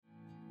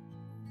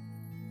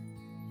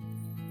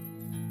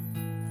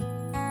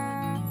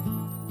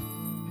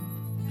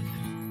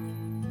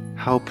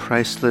How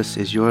priceless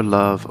is your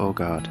love, O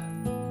God!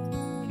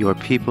 Your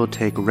people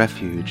take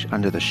refuge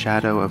under the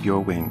shadow of your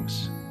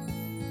wings.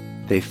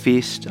 They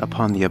feast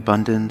upon the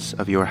abundance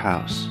of your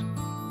house.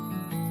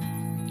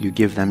 You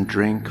give them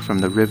drink from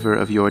the river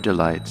of your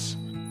delights,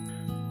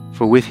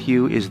 for with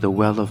you is the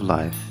well of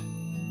life,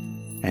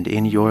 and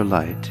in your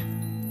light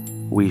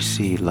we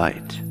see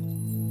light.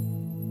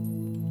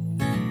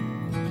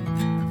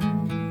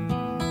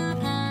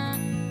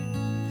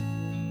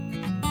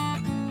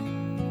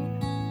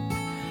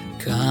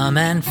 Come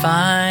and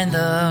find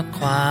the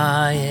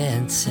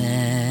quiet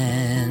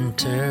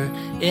center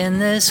in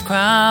this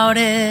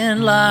crowded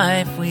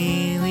life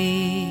we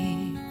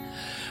lead.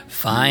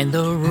 Find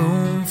the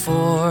room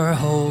for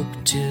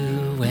hope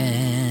to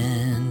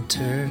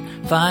enter.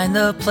 Find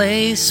the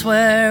place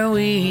where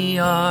we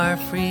are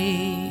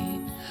free.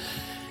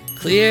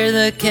 Clear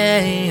the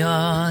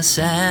chaos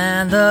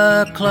and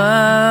the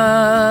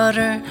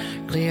clutter.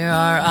 Clear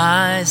our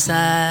eyes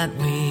that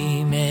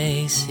we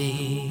may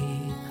see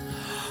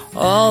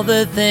all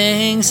the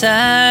things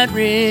that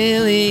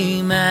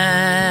really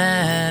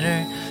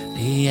matter.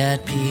 Be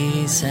at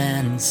peace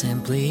and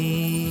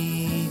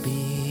simply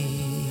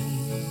be.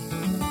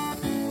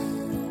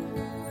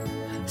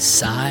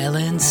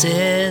 Silence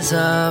is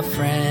a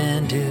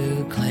friend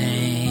who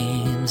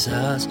claims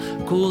us,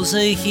 cools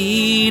the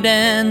heat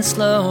and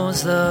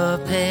slows the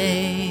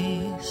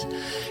pace.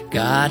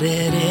 God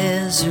it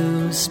is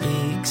who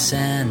speaks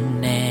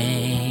and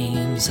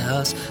names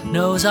us,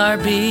 knows our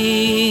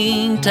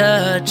being,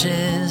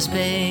 touches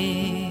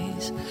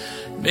base,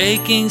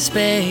 making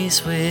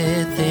space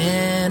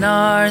within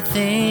our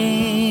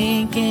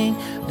thinking,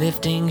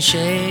 lifting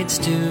shades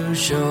to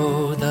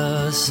show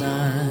the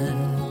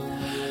sun,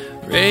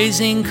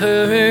 raising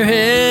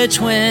courage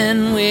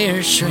when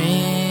we're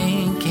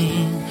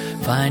shrinking,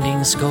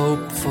 finding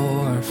scope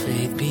for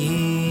faith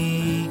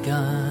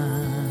begun.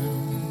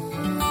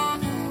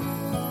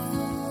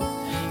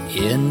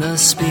 In the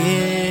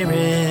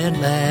Spirit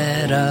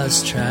let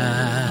us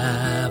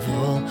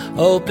travel,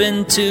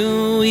 open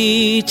to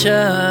each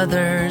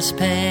other's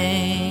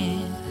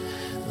pain.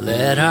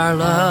 Let our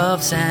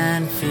loves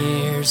and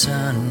fears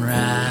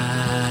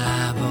unravel,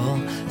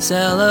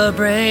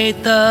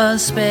 celebrate the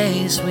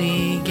space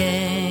we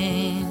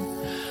gain.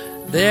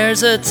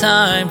 There's a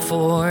time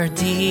for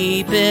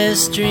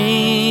deepest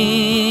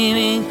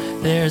dreaming,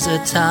 there's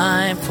a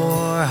time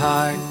for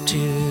heart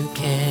to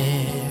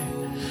care.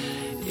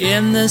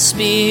 In the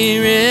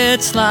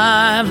Spirit's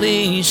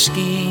lively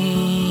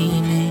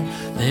scheming,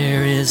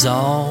 there is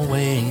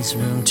always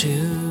room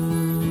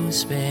to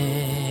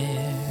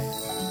spare.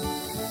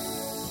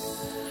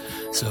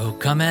 So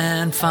come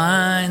and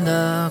find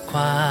the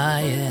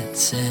quiet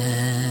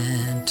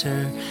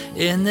center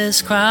in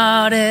this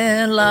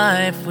crowded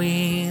life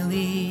we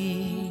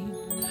lead.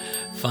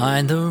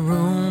 Find the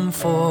room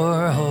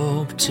for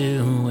hope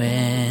to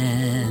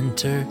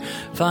enter.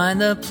 Find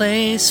the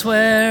place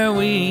where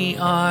we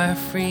are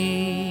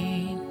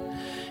free.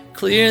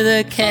 Clear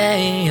the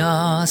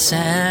chaos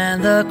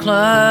and the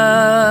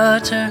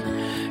clutter.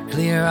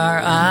 Clear our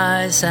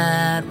eyes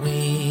that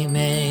we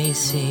may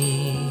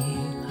see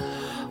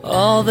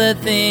all the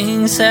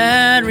things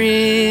that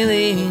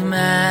really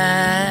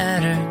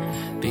matter.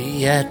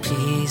 Be at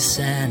peace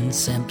and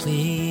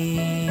simply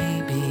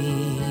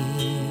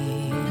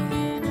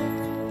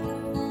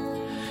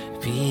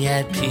be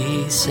at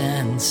peace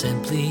and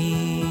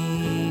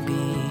simply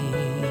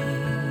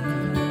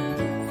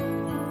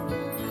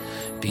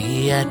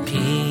be at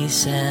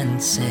peace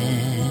and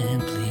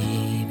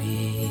simply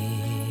be.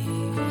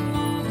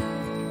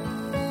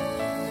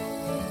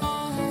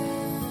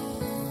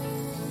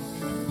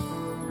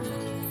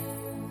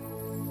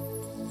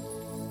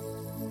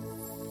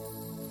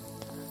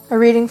 A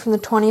reading from the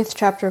 20th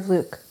chapter of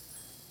Luke.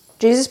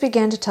 Jesus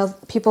began to tell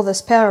people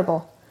this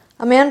parable.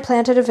 A man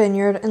planted a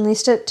vineyard and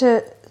leased it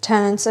to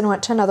tenants and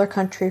went to another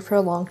country for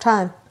a long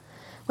time.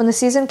 When the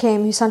season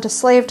came, he sent a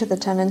slave to the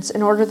tenants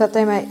in order that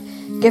they might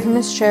give him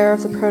his share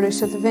of the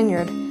produce of the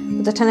vineyard.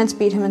 But the tenants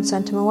beat him and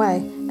sent him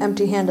away,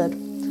 empty-handed.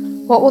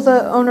 What will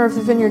the owner of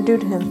the vineyard do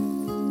to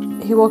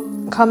him? He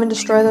will come and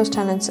destroy those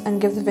tenants and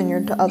give the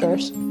vineyard to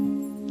others.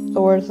 The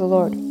word of the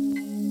Lord.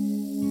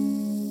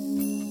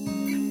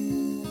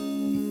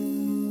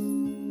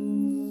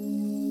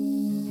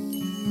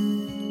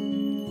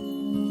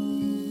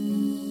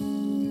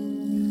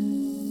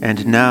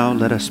 And now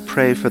let us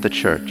pray for the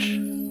church,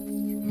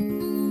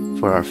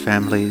 for our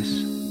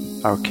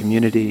families, our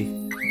community,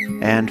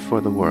 and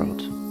for the world.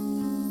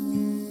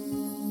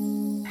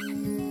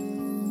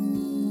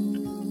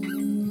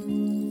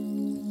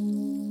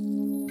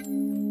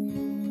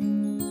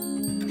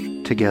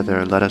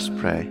 Together let us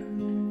pray.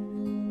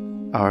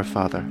 Our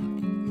Father,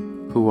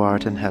 who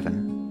art in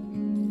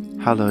heaven,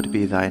 hallowed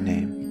be thy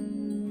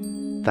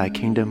name. Thy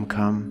kingdom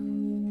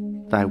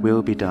come, thy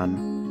will be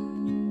done,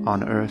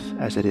 on earth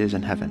as it is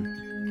in heaven.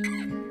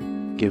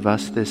 Give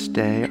us this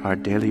day our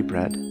daily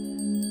bread,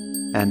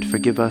 and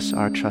forgive us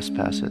our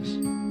trespasses,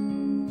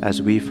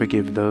 as we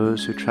forgive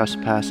those who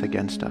trespass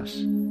against us.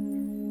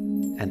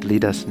 And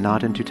lead us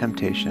not into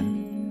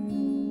temptation,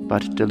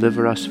 but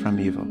deliver us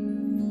from evil.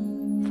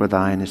 For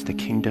thine is the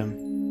kingdom,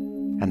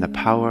 and the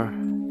power,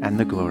 and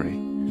the glory,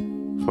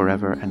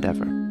 forever and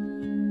ever.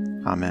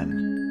 Amen.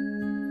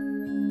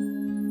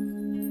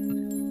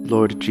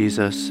 Lord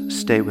Jesus,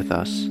 stay with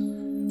us,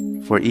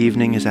 for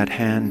evening is at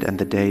hand and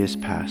the day is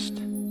past.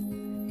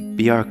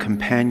 Be our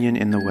companion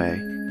in the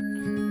way,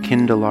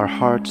 kindle our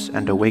hearts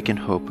and awaken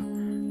hope,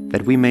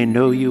 that we may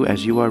know you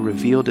as you are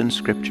revealed in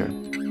Scripture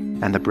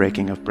and the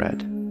breaking of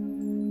bread.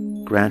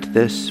 Grant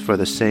this for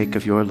the sake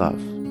of your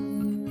love.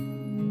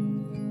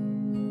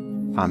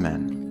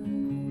 Amen.